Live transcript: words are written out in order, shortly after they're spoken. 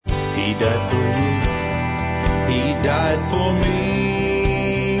He died for you. He died for me.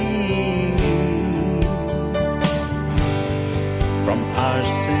 From our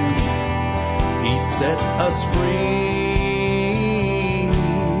sin, He set us free.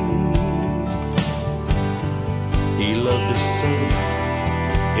 He loved us so,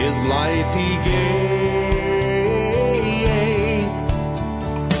 His life He gave.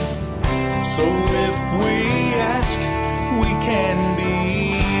 So if we ask, we can be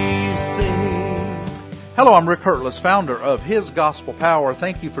saved. Hello, I'm Rick Hurtless, founder of His Gospel Power.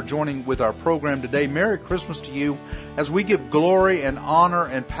 Thank you for joining with our program today. Merry Christmas to you as we give glory and honor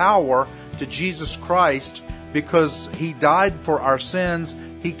and power to Jesus Christ because He died for our sins.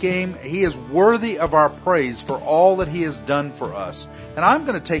 He is worthy of our praise for all that He has done for us. And I'm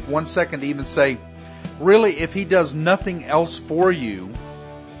going to take 1 second to even say, really, if He does nothing else for you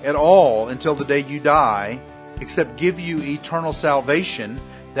at all until the day you die, except give you eternal salvation,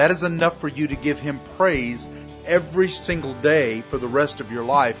 that is enough for you to give Him praise every single day for the rest of your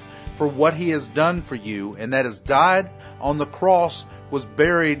life for what He has done for you, and that is died on the cross, was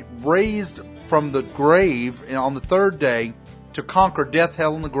buried, raised from the grave on the third day to conquer death,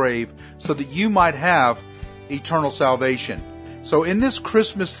 hell, and the grave so that you might have eternal salvation. So in this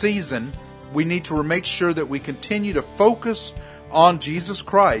Christmas season, we need to make sure that we continue to focus on Jesus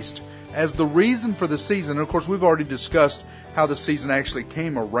Christ as the reason for the season. And of course, we've already discussed how the season actually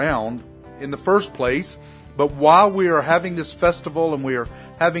came around in the first place. But while we are having this festival and we are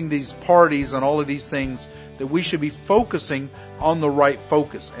having these parties and all of these things, that we should be focusing on the right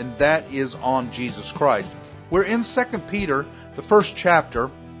focus, and that is on Jesus Christ. We're in 2 Peter, the first chapter,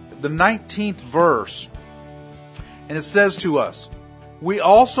 the 19th verse, and it says to us, "We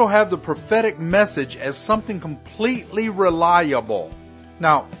also have the prophetic message as something completely reliable."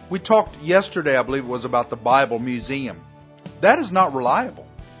 Now, we talked yesterday, I believe it was, about the Bible Museum. That is not reliable.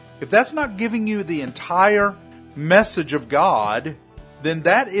 If that's not giving you the entire message of God, then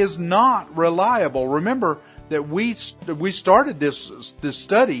that is not reliable. Remember that we started this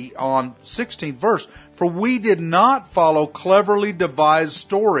study on 16th verse. "For we did not follow cleverly devised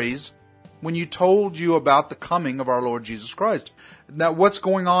stories when you told you about the coming of our Lord Jesus Christ." Now, what's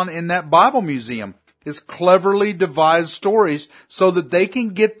going on in that Bible Museum is cleverly devised stories so that they can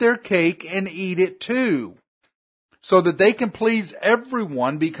get their cake and eat it too. So that they can please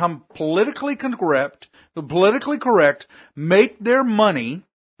everyone, become politically correct, make their money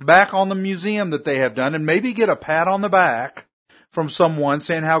back on the museum that they have done, and maybe get a pat on the back from someone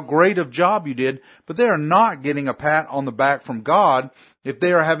saying how great of job you did, but they are not getting a pat on the back from God if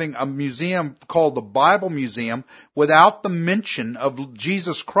they are having a museum called the Bible Museum without the mention of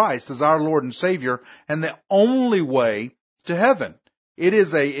Jesus Christ as our Lord and Savior and the only way to heaven. It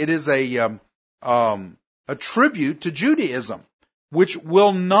is a tribute to Judaism, which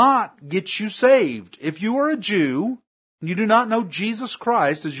will not get you saved. If you are a Jew, and you do not know Jesus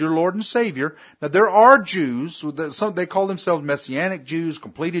Christ as your Lord and Savior. Now, there are Jews, they call themselves Messianic Jews,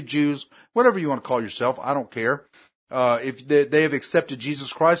 completed Jews, whatever you want to call yourself, I don't care. If they have accepted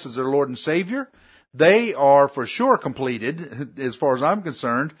Jesus Christ as their Lord and Savior, they are for sure completed, as far as I'm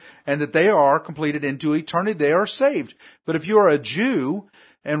concerned, and that they are completed into eternity. They are saved. But if you are a Jew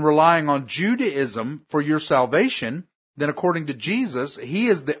and relying on Judaism for your salvation, then according to Jesus, He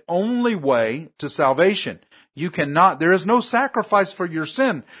is the only way to salvation. There is no sacrifice for your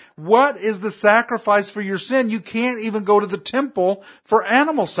sin. What is the sacrifice for your sin? You can't even go to the temple for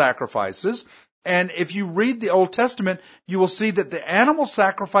animal sacrifices. And if you read the Old Testament, you will see that the animal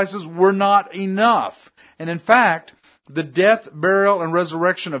sacrifices were not enough. And in fact, the death, burial, and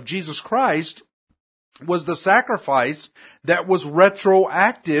resurrection of Jesus Christ was the sacrifice that was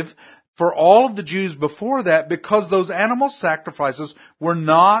retroactive for all of the Jews before that, because those animal sacrifices were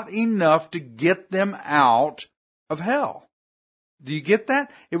not enough to get them out of hell. Do you get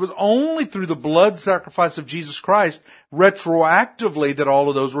that? It was only through the blood sacrifice of Jesus Christ retroactively that all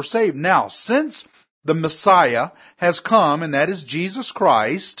of those were saved. Now, since the Messiah has come, and that is Jesus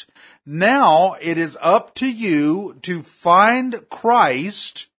Christ, now it is up to you to find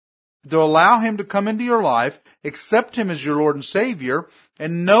Christ, to allow Him to come into your life, accept Him as your Lord and Savior,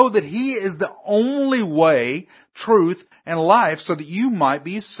 and know that He is the only way, truth, and life so that you might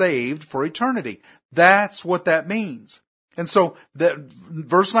be saved for eternity. That's what that means. And so that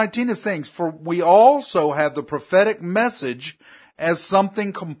verse 19 is saying, "For we also have the prophetic message as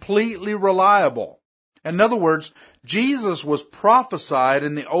something completely reliable." In other words, Jesus was prophesied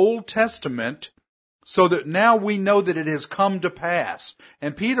in the Old Testament so that now we know that it has come to pass.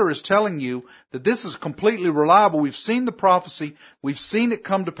 And Peter is telling you that this is completely reliable. We've seen the prophecy. We've seen it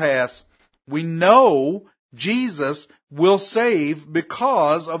come to pass. We know Jesus will save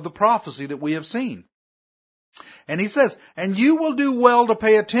because of the prophecy that we have seen. And he says, and you will do well to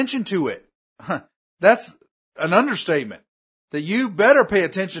pay attention to it. That's an understatement. That you better pay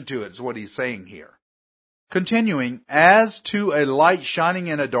attention to it is what he's saying here. Continuing, as to a light shining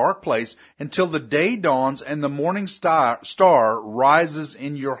in a dark place until the day dawns and the morning star rises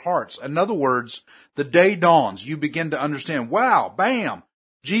in your hearts. In other words, the day dawns. You begin to understand, wow, bam,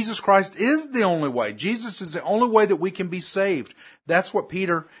 Jesus Christ is the only way. Jesus is the only way that we can be saved. That's what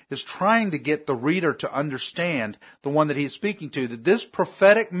Peter is trying to get the reader to understand, the one that he's speaking to, that this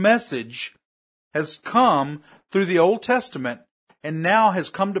prophetic message has come through the Old Testament and now has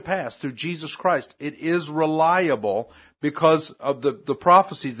come to pass through Jesus Christ. It is reliable because of the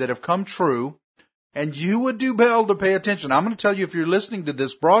prophecies that have come true. And you would do well to pay attention. I'm going to tell you, if you're listening to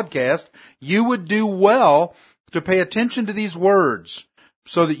this broadcast, you would do well to pay attention to these words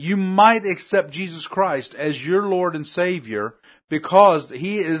so that you might accept Jesus Christ as your Lord and Savior, because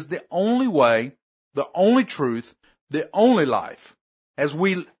He is the only way, the only truth, the only life. As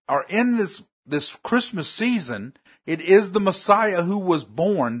we are in this Christmas season, it is the Messiah who was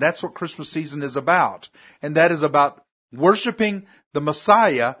born. That's what Christmas season is about. And that is about worshiping the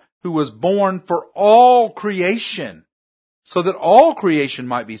Messiah who was born for all creation, so that all creation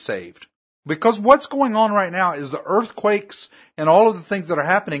might be saved. Because what's going on right now is the earthquakes and all of the things that are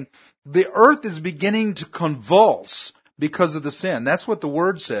happening. The earth is beginning to convulse because of the sin. That's what the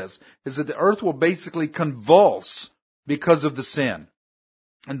word says, is that the earth will basically convulse because of the sin.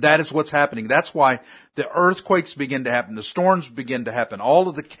 And that is what's happening. That's why the earthquakes begin to happen. The storms begin to happen. All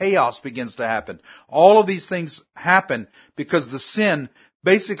of the chaos begins to happen. All of these things happen because the sin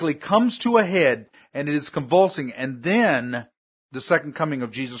basically comes to a head and it is convulsing. And then the second coming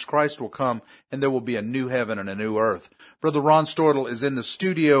of Jesus Christ will come and there will be a new heaven and a new earth. Brother Ron Stortle is in the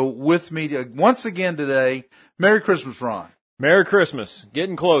studio with me once again today. Merry Christmas, Ron. Merry Christmas.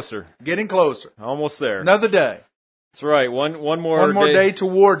 Getting closer. Getting closer. Almost there. Another day. That's right. One more day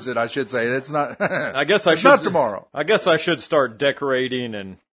towards it, I should say. It's not. I guess I it's should. Not tomorrow. I guess I should start decorating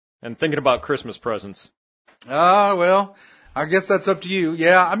and thinking about Christmas presents. Well, I guess that's up to you.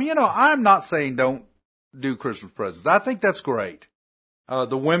 Yeah, I mean, I'm not saying don't do Christmas presents. I think that's great.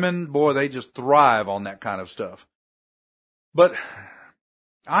 The women, boy, they just thrive on that kind of stuff. But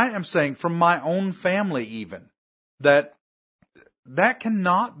I am saying, from my own family even, that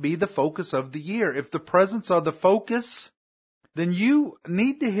cannot be the focus of the year. If the presents are the focus, then you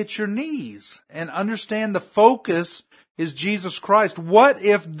need to hit your knees and understand the focus is Jesus Christ. What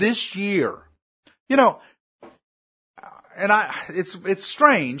if this year, and it's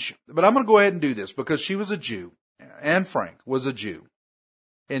strange, but I'm going to go ahead and do this because she was a Jew. Anne Frank was a Jew,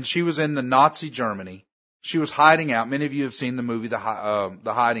 and she was in the Nazi Germany. She was hiding out. Many of you have seen the movie, The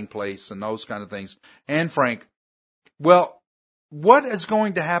Hiding Place and those kind of things. Anne Frank. Well, what is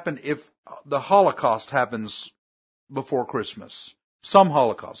going to happen if the Holocaust happens before Christmas? Some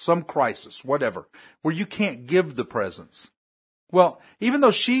Holocaust, some crisis, whatever, where you can't give the presents. Well, even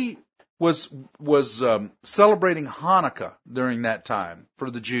though she was celebrating Hanukkah during that time for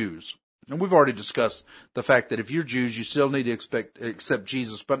the Jews, and we've already discussed the fact that if you're Jews, you still need to accept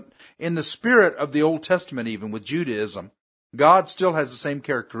Jesus. But in the spirit of the Old Testament, even with Judaism, God still has the same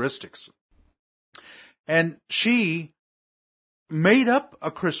characteristics. And she made up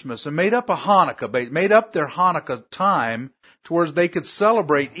a Christmas and made up a Hanukkah, made up their Hanukkah time to where they could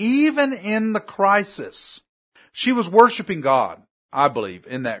celebrate even in the crisis. She was worshiping God, I believe,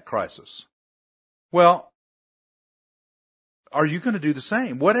 in that crisis. Well, are you going to do the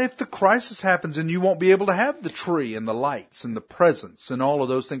same? What if the crisis happens and you won't be able to have the tree and the lights and the presents and all of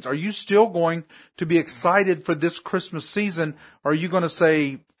those things? Are you still going to be excited for this Christmas season? Or are you going to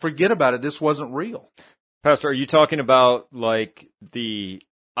say, forget about it, this wasn't real? Pastor, are you talking about like the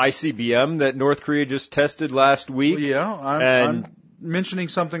ICBM that North Korea just tested last week? Yeah, I'm mentioning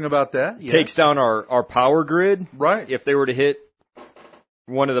something about that. Yes. Takes down our power grid? Right. If they were to hit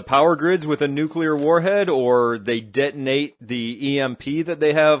one of the power grids with a nuclear warhead, or they detonate the EMP that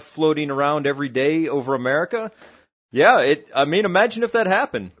they have floating around every day over America? Yeah, imagine if that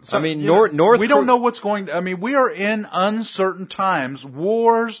happened. So, North. We don't know what's going to, we are in uncertain times.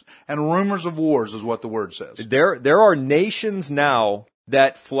 Wars and rumors of wars is what the word says. There are nations now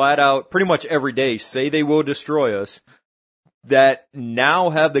that flat out, pretty much every day, say they will destroy us, that now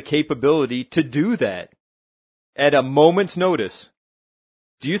have the capability to do that at a moment's notice.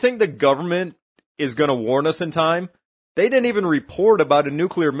 Do you think the government is going to warn us in time? They didn't even report about a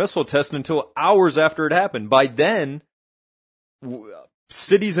nuclear missile test until hours after it happened. By then,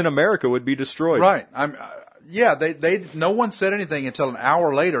 cities in America would be destroyed. Right. Yeah, no one said anything until an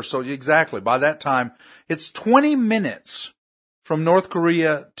hour later. So exactly, by that time, it's 20 minutes from North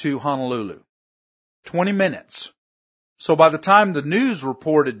Korea to Honolulu. 20 minutes. So by the time the news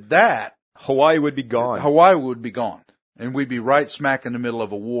reported that, Hawaii would be gone. Hawaii would be gone. And we'd be right smack in the middle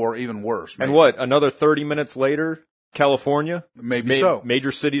of a war, even worse. Maybe. And what, another 30 minutes later, California? Maybe so.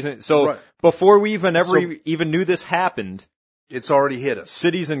 Major cities. So right. Before we even knew this happened, it's already hit us.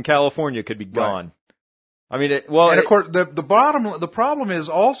 Cities in California could be gone. Right. I mean, of course, the problem is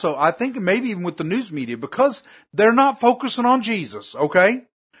also, I think maybe even with the news media, because they're not focusing on Jesus, okay?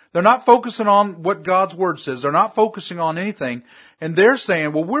 They're not focusing on what God's Word says. They're not focusing on anything. And they're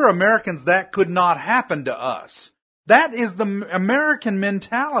saying, well, we're Americans, that could not happen to us. That is the American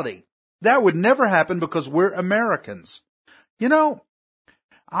mentality. That would never happen because we're Americans. You know,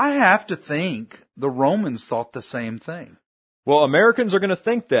 I have to think the Romans thought the same thing. Well, Americans are going to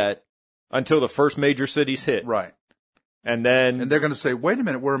think that until the first major cities hit. Right. And they're going to say, wait a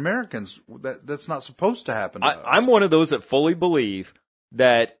minute, we're Americans. That's not supposed to happen to us. I'm one of those that fully believe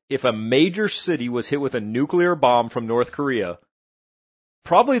that if a major city was hit with a nuclear bomb from North Korea,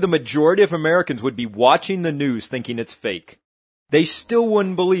 probably the majority of Americans would be watching the news thinking it's fake. They still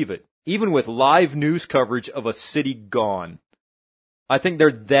wouldn't believe it, even with live news coverage of a city gone. I think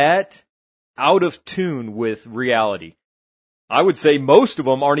they're that out of tune with reality. I would say most of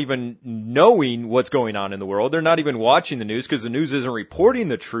them aren't even knowing what's going on in the world. They're not even watching the news because the news isn't reporting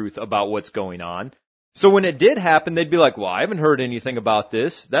the truth about what's going on. So when it did happen, they'd be like, well, I haven't heard anything about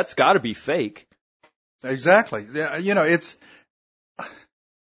this. That's got to be fake. Exactly. You know,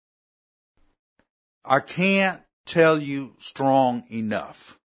 I can't tell you strong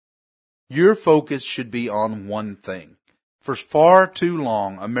enough. Your focus should be on one thing. For far too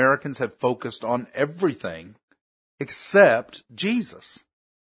long, Americans have focused on everything except Jesus.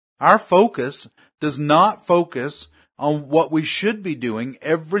 Our focus does not focus on what we should be doing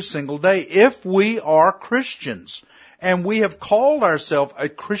every single day if we are Christians. And we have called ourselves a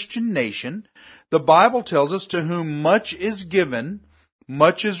Christian nation. The Bible tells us to whom much is given,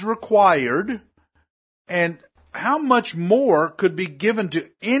 much is required. And how much more could be given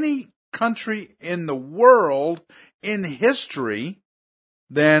to any country in the world in history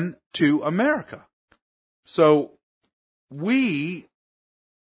than to America? So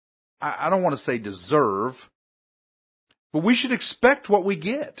I don't want to say deserve, but we should expect what we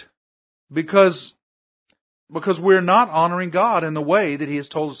get because we're not honoring God in the way that He has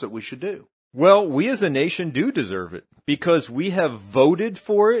told us that we should do. Well, we as a nation do deserve it because we have voted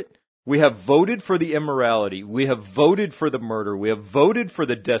for it. We have voted for the immorality. We have voted for the murder. We have voted for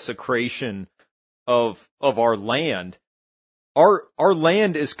the desecration of our land. Our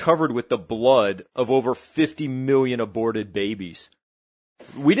land is covered with the blood of over 50 million aborted babies.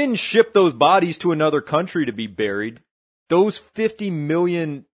 We didn't ship those bodies to another country to be buried. Those 50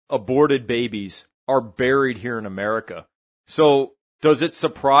 million aborted babies are buried here in America. So does it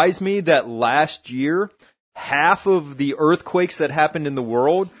surprise me that last year, half of the earthquakes that happened in the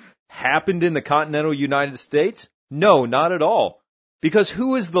world happened in the continental United States? No, not at all. Because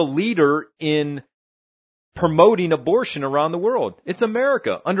who is the leader in promoting abortion around the world? It's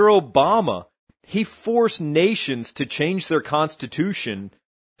America. Under Obama, he forced nations to change their constitution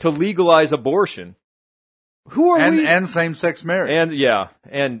to legalize abortion. Who are we? And same-sex marriage.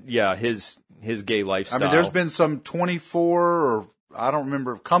 And his gay lifestyle. I mean, there's been some 24 or I don't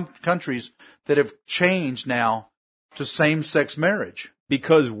remember countries that have changed now to same-sex marriage.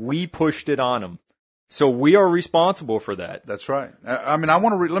 Because we pushed it on them. So we are responsible for that. That's right. I mean, I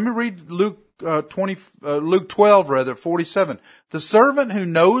want to read, let me read Luke 12, 47. The servant who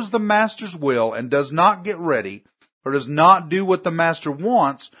knows the master's will and does not get ready or does not do what the master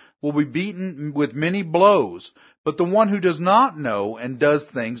wants will be beaten with many blows. But the one who does not know and does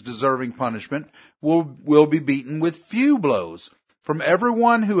things deserving punishment will be beaten with few blows. From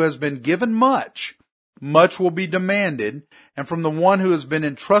everyone who has been given much, much will be demanded, and from the one who has been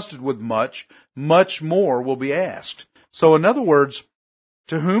entrusted with much, much more will be asked. So in other words,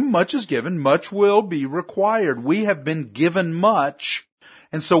 to whom much is given, much will be required. We have been given much,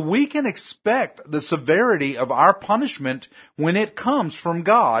 and so we can expect the severity of our punishment when it comes from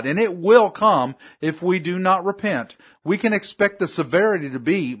God, and it will come if we do not repent. We can expect the severity to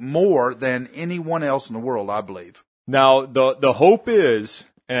be more than anyone else in the world, I believe. Now, the hope is,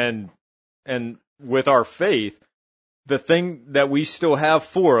 and with our faith, the thing that we still have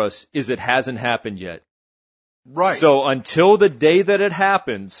for us is it hasn't happened yet. Right. So until the day that it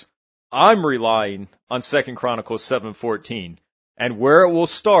happens, I'm relying on 2 Chronicles 7:14. And where it will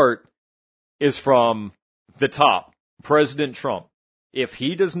start is from the top, President Trump. If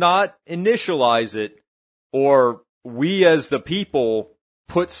he does not initialize it, or we as the people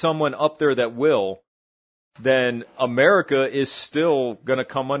put someone up there that will, then America is still going to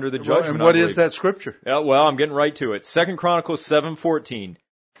come under the judgment. And what is that scripture? Yeah, well, I'm getting right to it. 2 Chronicles 7:14.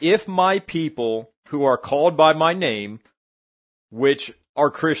 If my people who are called by my name, which are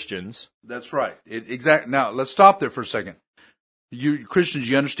Christians. That's right. Exactly. Now, let's stop there for a second. You Christians,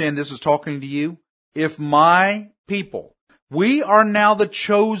 you understand this is talking to you? If my people, we are now the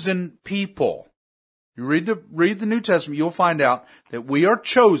chosen people. You read the New Testament, you'll find out that we are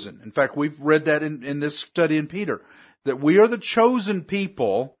chosen. In fact, we've read that in this study in Peter, that we are the chosen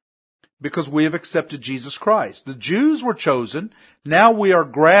people because we have accepted Jesus Christ. The Jews were chosen. Now we are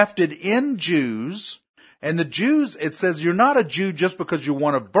grafted in Jews. And the Jews, it says you're not a Jew just because you're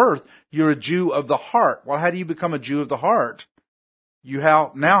one of birth. You're a Jew of the heart. Well, how do you become a Jew of the heart? You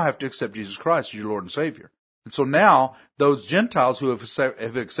now have to accept Jesus Christ as your Lord and Savior. And so now those Gentiles who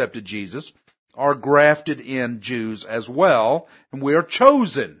have accepted Jesus are grafted in Jews as well. And we are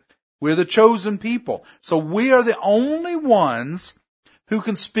chosen. We're the chosen people. So we are the only ones who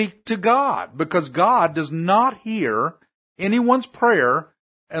can speak to God, because God does not hear anyone's prayer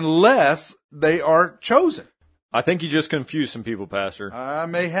unless they are chosen. I think you just confused some people, Pastor. I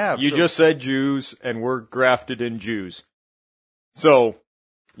may have. You just said Jews, and we're grafted in Jews. So,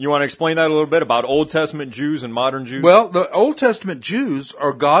 you want to explain that a little bit about Old Testament Jews and modern Jews? Well, the Old Testament Jews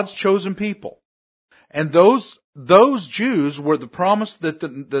are God's chosen people. And those Jews were the promise that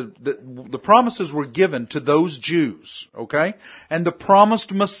the promises were given to those Jews, okay? And the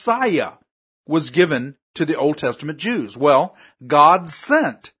promised Messiah was given to the Old Testament Jews. Well, God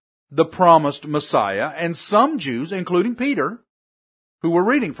sent the promised Messiah, and some Jews, including Peter, who we're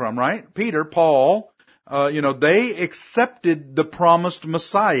reading from, right? Peter, Paul, they accepted the promised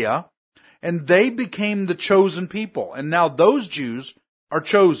Messiah, and they became the chosen people. And now those Jews are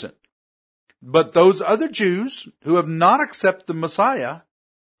chosen. But those other Jews who have not accepted the Messiah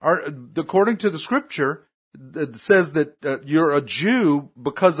are, according to the scripture, it says that you're a Jew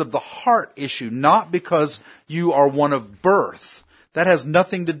because of the heart issue, not because you are one of birth. That has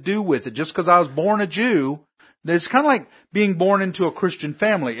nothing to do with it. Just because I was born a Jew, it's kind of like being born into a Christian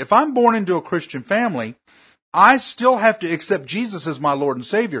family. If I'm born into a Christian family, I still have to accept Jesus as my Lord and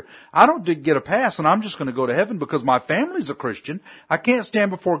Savior. I don't get a pass and I'm just going to go to heaven because my family's a Christian. I can't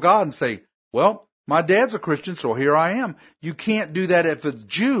stand before God and say, well, my dad's a Christian, so here I am. You can't do that if it's a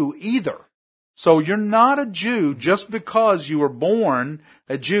Jew either. So you're not a Jew just because you were born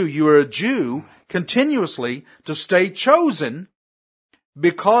a Jew. You are a Jew continuously to stay chosen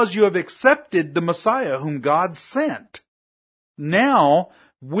because you have accepted the Messiah whom God sent. Now,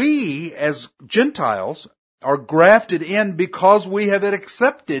 we as Gentiles are grafted in because we have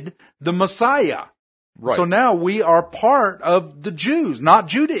accepted the Messiah. Right. So now we are part of the Jews, not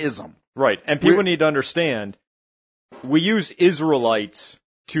Judaism. Right. And people need to understand, we use Israelites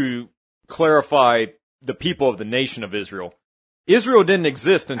to clarify the people of the nation of Israel. Israel didn't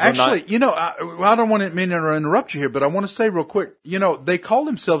exist until... Actually, I don't want to mean to interrupt you here, but I want to say real quick, they call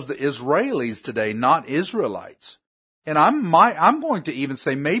themselves the Israelis today, not Israelites. And I'm going to even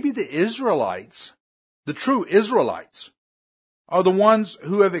say maybe the Israelites, the true Israelites, are the ones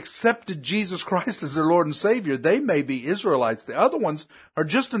who have accepted Jesus Christ as their Lord and Savior. They may be Israelites. The other ones are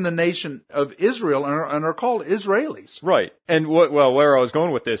just in the nation of Israel and are called Israelis. Right. And where I was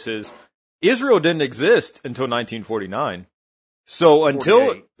going with this is, Israel didn't exist until 1949. So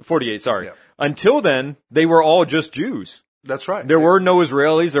until 48, sorry. Yeah. Until then, they were all just Jews. That's right. There were no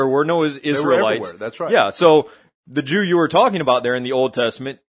Israelis, there were no Israelites. They were everywhere. That's right. Yeah, so the Jew you were talking about there in the Old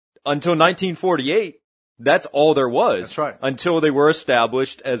Testament, until 1948, that's all there was. That's right. Until they were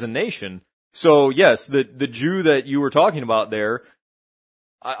established as a nation. So yes, the Jew that you were talking about there,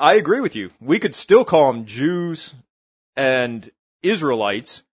 I agree with you. We could still call them Jews and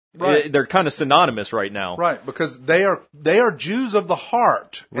Israelites. Right. They're kind of synonymous right now. Right, because they are Jews of the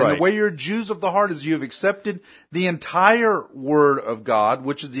heart. And right. The way you're Jews of the heart is you have accepted the entire Word of God,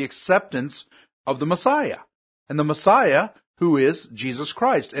 which is the acceptance of the Messiah. And the Messiah, who is Jesus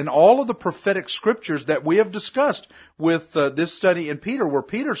Christ. And all of the prophetic scriptures that we have discussed with this study in Peter, where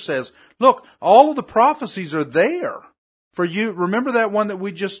Peter says, look, all of the prophecies are there for you. Remember that one that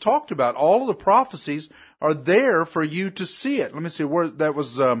we just talked about. All of the prophecies are there for you to see it. Let me see where that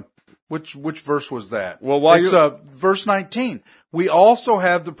was. Which verse was that? Well, it's verse 19. We also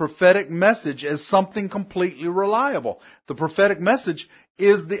have the prophetic message as something completely reliable. The prophetic message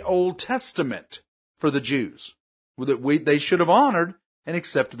is the Old Testament for the Jews. That they should have honored and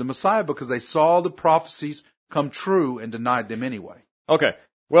accepted the Messiah because they saw the prophecies come true and denied them anyway. Okay.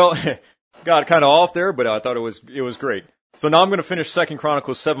 Well, got kind of off there, but I thought it was great. So now I'm going to finish 2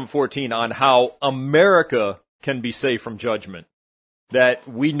 Chronicles 7:14 on how America can be saved from judgment that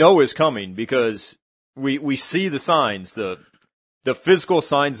we know is coming because we see the signs, the physical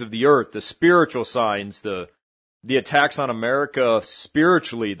signs of the earth, the spiritual signs, the attacks on America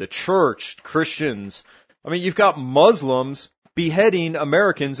spiritually, the church, Christians. I mean, you've got Muslims beheading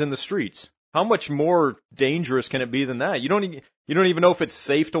Americans in the streets. How much more dangerous can it be than that? You don't even know if it's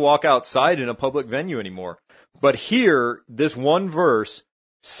safe to walk outside in a public venue anymore. But here, this one verse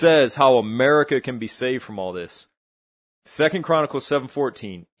says how America can be saved from all this. 2 Chronicles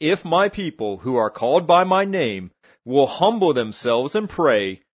 7:14, if my people who are called by my name will humble themselves and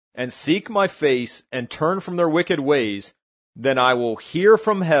pray and seek my face and turn from their wicked ways, then I will hear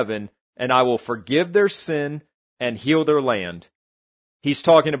from heaven and I will forgive their sin and heal their land. He's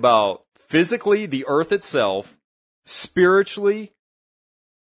talking about physically the earth itself, spiritually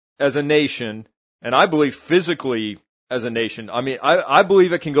as a nation, and I believe physically as a nation. I mean, I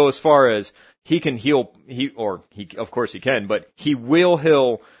believe it can go as far as he can heal, of course he can, but he will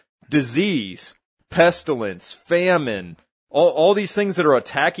heal disease, pestilence, famine, all these things that are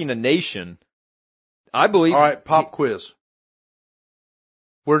attacking a nation. I believe. All right, pop quiz.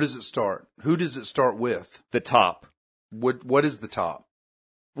 Where does it start? Who does it start with? The top. What is the top?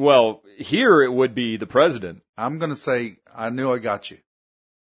 Well, here it would be the president. I'm going to say, I knew I got you.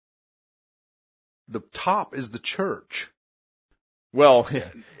 The top is the church. Well,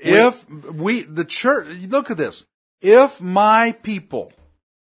 if the church, look at this. If my people,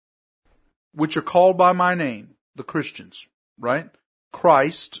 which are called by my name, the Christians, right?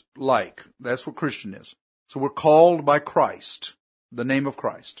 Christ-like. That's what Christian is. So we're called by Christ, the name of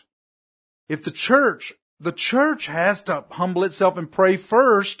Christ. If the church has to humble itself and pray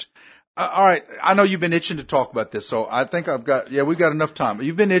first. All right, I know you've been itching to talk about this, so I think we've got enough time.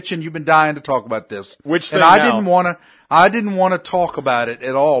 You've been itching, you've been dying to talk about this. Which thing and I now? didn't want to talk about it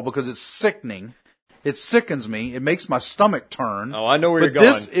at all because it's sickening. It sickens me. It makes my stomach turn. Oh, I know where you're going.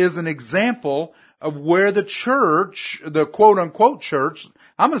 But this is an example of where the church, the quote unquote church,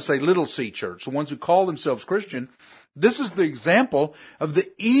 I'm going to say little C church, the ones who call themselves Christian, this is the example of the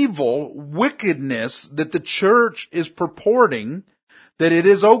evil wickedness that the church is purporting, that it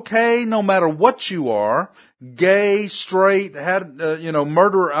is okay no matter what you are, gay, straight,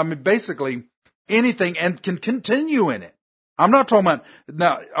 murderer, I mean basically anything, and can continue in it. I'm not talking about,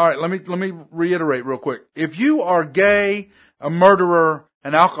 now, all right, let me reiterate real quick. If you are gay, a murderer,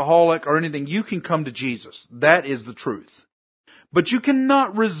 an alcoholic, or anything, you can come to Jesus. That is the truth. But you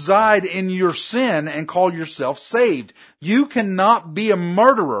cannot reside in your sin and call yourself saved. You cannot be a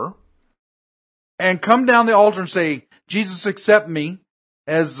murderer and come down the altar and say, Jesus, accept me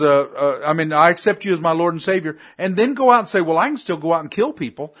as, I accept you as my Lord and Savior, and then go out and say, well, I can still go out and kill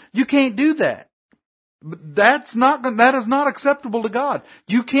people. You can't do that. That is not acceptable to God.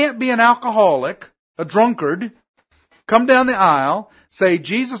 You can't be an alcoholic, a drunkard, come down the aisle, say,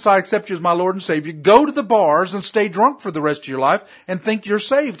 Jesus, I accept you as my Lord and Savior, go to the bars and stay drunk for the rest of your life and think you're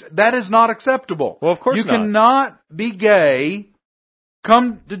saved. That is not acceptable. Well, of course you not. You cannot be gay,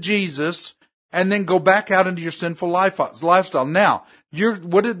 come to Jesus, and then go back out into your sinful lifestyle. Now,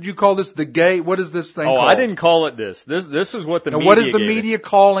 what did you call this? The gay, what is this thing called? I didn't call it this. This is what the media what is the gave media it.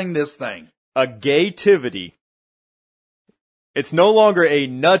 calling this thing? A gaytivity. It's no longer a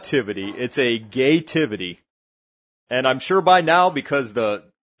nutivity, it's a gaytivity. And I'm sure by now, because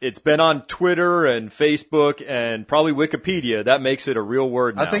it's been on Twitter and Facebook and probably Wikipedia, that makes it a real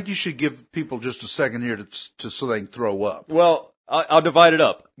word now. I think you should give people just a second here so they can throw up. Well, I'll divide it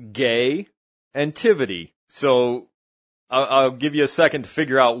up. Gay and tivity. So I'll give you a second to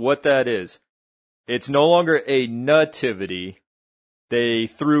figure out what that is. It's no longer a nativity. They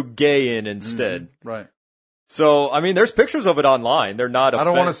threw gay in instead. Mm-hmm. Right. So, I mean, there's pictures of it online. They're not. I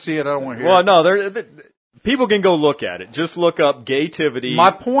don't want to see it. I don't want to hear it. Well, no, people can go look at it. Just look up gaytivity.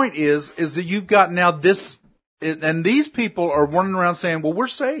 My point is that you've got now this, and these people are running around saying, well, we're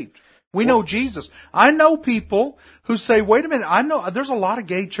saved. We know Jesus. I know people who say, wait a minute, I know there's a lot of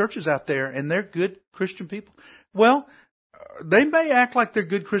gay churches out there and they're good Christian people. Well, they may act like they're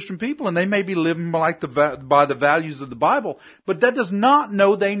good Christian people and they may be living by the values of the Bible, but that does not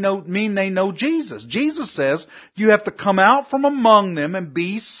mean they know Jesus. Jesus says you have to come out from among them and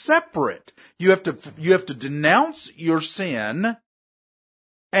be separate. You have to denounce your sin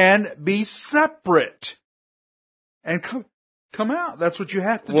and be separate and come out. That's what you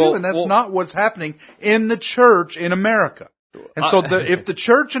have to do, and that's not what's happening in the church in America. And so if the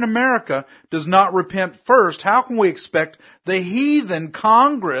church in America does not repent first, how can we expect the heathen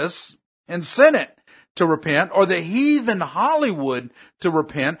Congress and Senate to repent or the heathen Hollywood to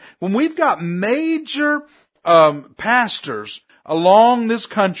repent when we've got major pastors along this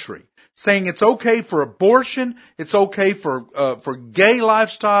country saying it's okay for abortion, it's okay for gay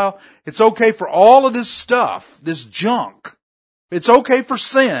lifestyle, it's okay for all of this stuff, this junk. It's okay for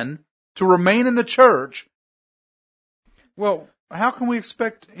sin to remain in the church. Well, how can we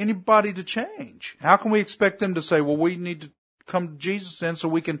expect anybody to change? How can we expect them to say, well, we need to come to Jesus then so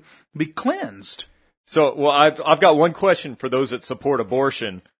we can be cleansed? So, well, I've got one question for those that support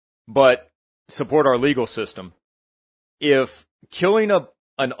abortion, but support our legal system. If killing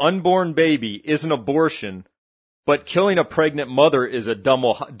an unborn baby is an abortion, but killing a pregnant mother is a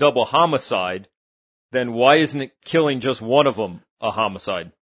double homicide, then why isn't it killing just one of them a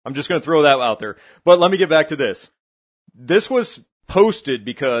homicide? I'm just going to throw that out there. But let me get back to this. This was posted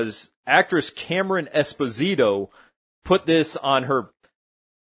because actress Cameron Esposito put this on her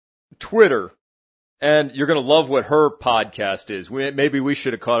Twitter, and you're going to love what her podcast is. Maybe we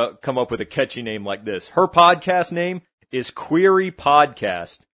should have come up with a catchy name like this. Her podcast name is Query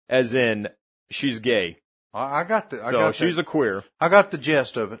Podcast, as in she's gay. I got the. So she's a queer. I got the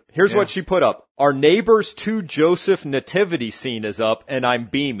gist of it. Here's what she put up. Our neighbor's 2 Joseph nativity scene is up, and I'm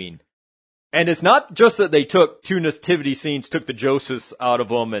beaming. And it's not just that they took 2 nativity scenes, took the Josephs out of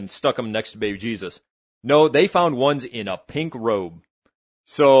them, and stuck them next to baby Jesus. No, they found ones in a pink robe.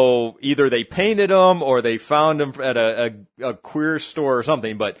 So either they painted them or they found them at a queer store or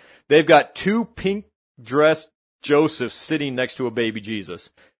something. But they've got 2 pink dressed Josephs sitting next to a baby Jesus,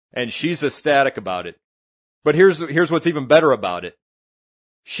 and she's ecstatic about it. But here's what's even better about it.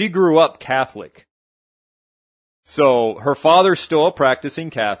 She grew up Catholic. So her father's still a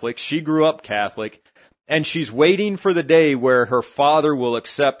practicing Catholic. She grew up Catholic, and she's waiting for the day where her father will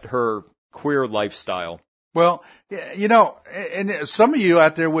accept her queer lifestyle. Well, you know, and some of you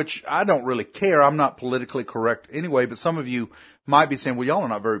out there, which I don't really care, I'm not politically correct anyway, but some of you might be saying, well, y'all are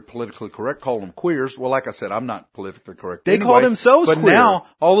not very politically correct, call them queers. Well, like I said, I'm not politically correct They anyway, call themselves but queer. now,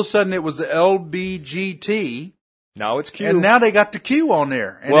 all of a sudden, it was the LBGT. Now it's Q. And now they got the Q on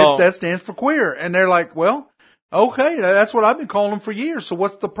there, and that stands for queer. And they're like, well, okay, that's what I've been calling them for years, so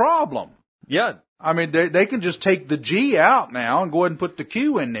what's the problem? Yeah. I mean, they can just take the G out now and go ahead and put the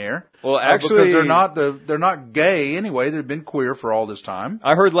Q in there. Well, actually, because they're not gay anyway. They've been queer for all this time.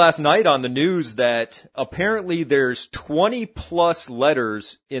 I heard last night on the news that apparently there's 20 plus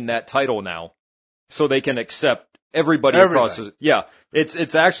letters in that title now, so they can accept everybody across. Yeah,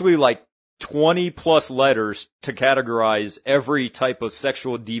 it's actually like 20 plus letters to categorize every type of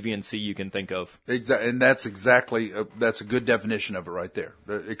sexual deviancy you can think of. Exactly, and that's a good definition of it right there.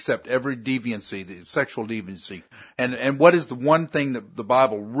 Except every deviancy, the sexual deviancy. And what is the one thing that the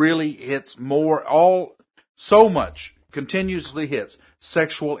Bible really hits so much, continuously hits?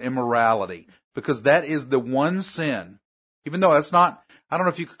 Sexual immorality. Because that is the one sin, even though that's not, I don't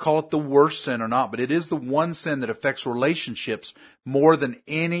know if you could call it the worst sin or not, but it is the one sin that affects relationships more than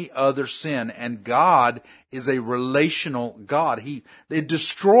any other sin. And God is a relational God. It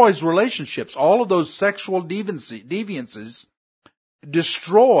destroys relationships. All of those sexual deviances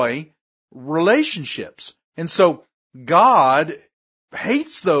destroy relationships. And so God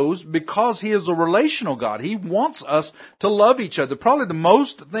hates those because He is a relational God. He wants us to love each other. Probably the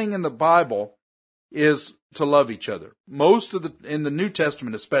most thing in the Bible is to love each other. In the New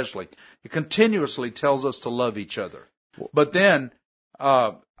Testament especially, it continuously tells us to love each other. But then,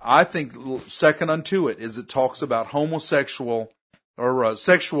 I think second unto it is it talks about homosexual or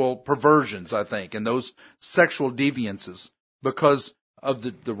sexual perversions, I think, and those sexual deviances because of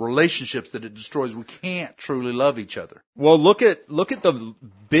the relationships that it destroys. We can't truly love each other. Well, look at the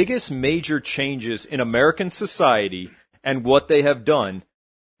biggest major changes in American society and what they have done.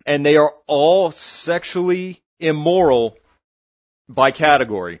 And they are all sexually immoral by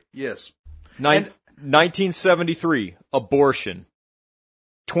category. Yes. 1973, abortion.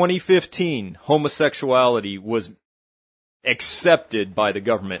 2015, homosexuality was accepted by the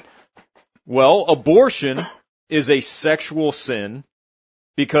government. Well, abortion is a sexual sin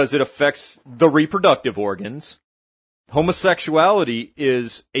because it affects the reproductive organs. Homosexuality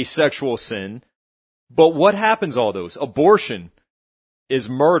is a sexual sin. But what happens all those? Abortion is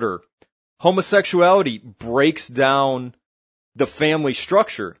murder. Homosexuality breaks down the family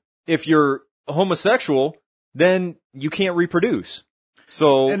structure. If you're homosexual, then you can't reproduce.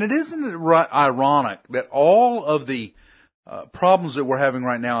 And isn't it ironic that all of the problems that we're having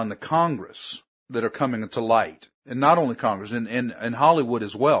right now in the Congress that are coming to light, and not only Congress, in Hollywood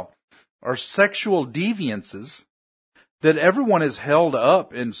as well, are sexual deviances that everyone is held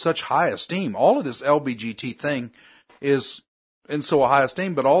up in such high esteem. All of this LBGT thing is in so high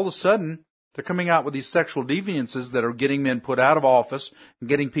esteem, but all of a sudden they're coming out with these sexual deviances that are getting men put out of office and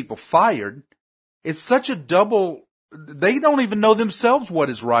getting people fired. it's such a double, they don't even know themselves what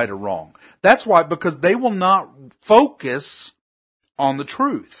is right or wrong. That's why, because they will not focus on the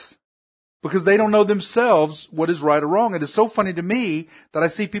truth. Because they don't know themselves what is right or wrong. It is so funny to me that I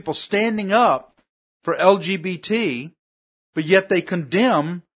see people standing up for LGBT, but yet they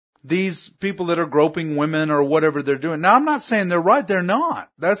condemn these people that are groping women or whatever they're doing. Now, I'm not saying they're right. They're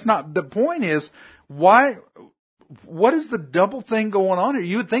not. That's not, the point is, why, what is the double thing going on here?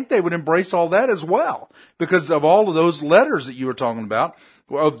 You would think they would embrace all that as well, because of all of those letters that you were talking about,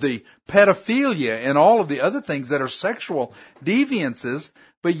 of the pedophilia and all of the other things that are sexual deviances,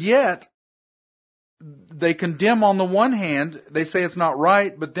 but yet they condemn on the one hand, they say it's not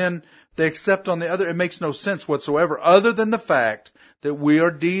right, but then they accept on the other. It makes no sense whatsoever, other than the fact that we are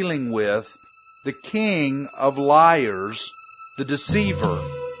dealing with the king of liars, the deceiver,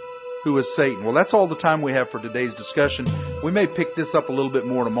 who is Satan. Well, that's all the time we have for today's discussion. We may pick this up a little bit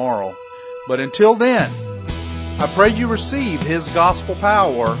more tomorrow. But until then, I pray you receive His gospel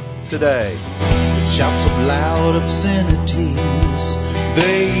power today. It shouts of loud obscenities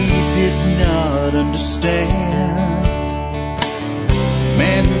they did not understand.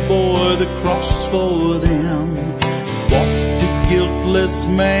 Man who bore the cross for them walked a guiltless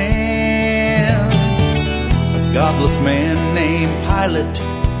man. A godless man named Pilate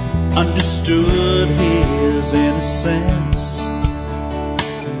understood his innocence.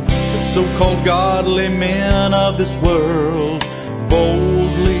 But so-called godly men of this world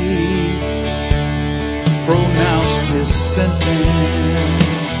boldly pronounced his sentence.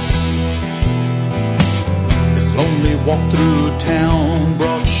 His lonely walk through town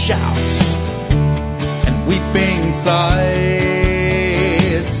brought shouts and weeping sighs,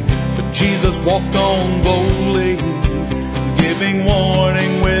 but Jesus walked on boldly, giving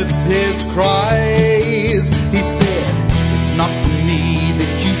warning with his cries. He said, it's not for me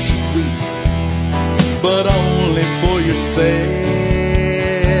that you should weep, but only for yourselves.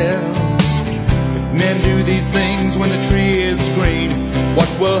 If men do these things when the tree is green, what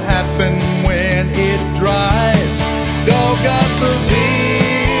will happen when it dries? Golgotha's here,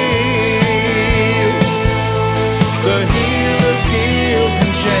 the heel of guilt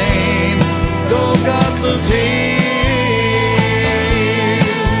and shame. Golgotha's here,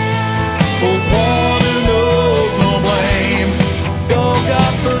 holds one who knows no blame.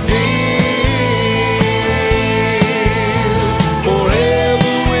 Golgotha's here,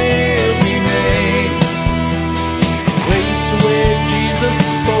 forever will remain. Place where Jesus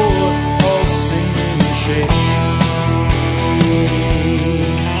bore all sin and shame.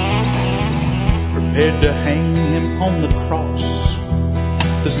 Prepared to hang him on the cross,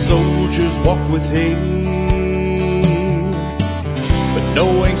 the soldiers walked with him. But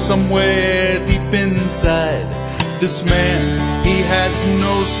knowing somewhere deep inside, this man, he has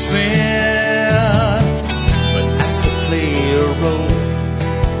no sin. But asked to play a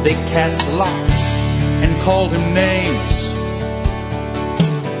role, they cast lots and called him names.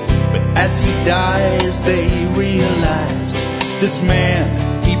 But as he dies, they realize this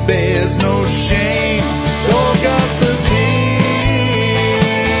man, he bears no shame.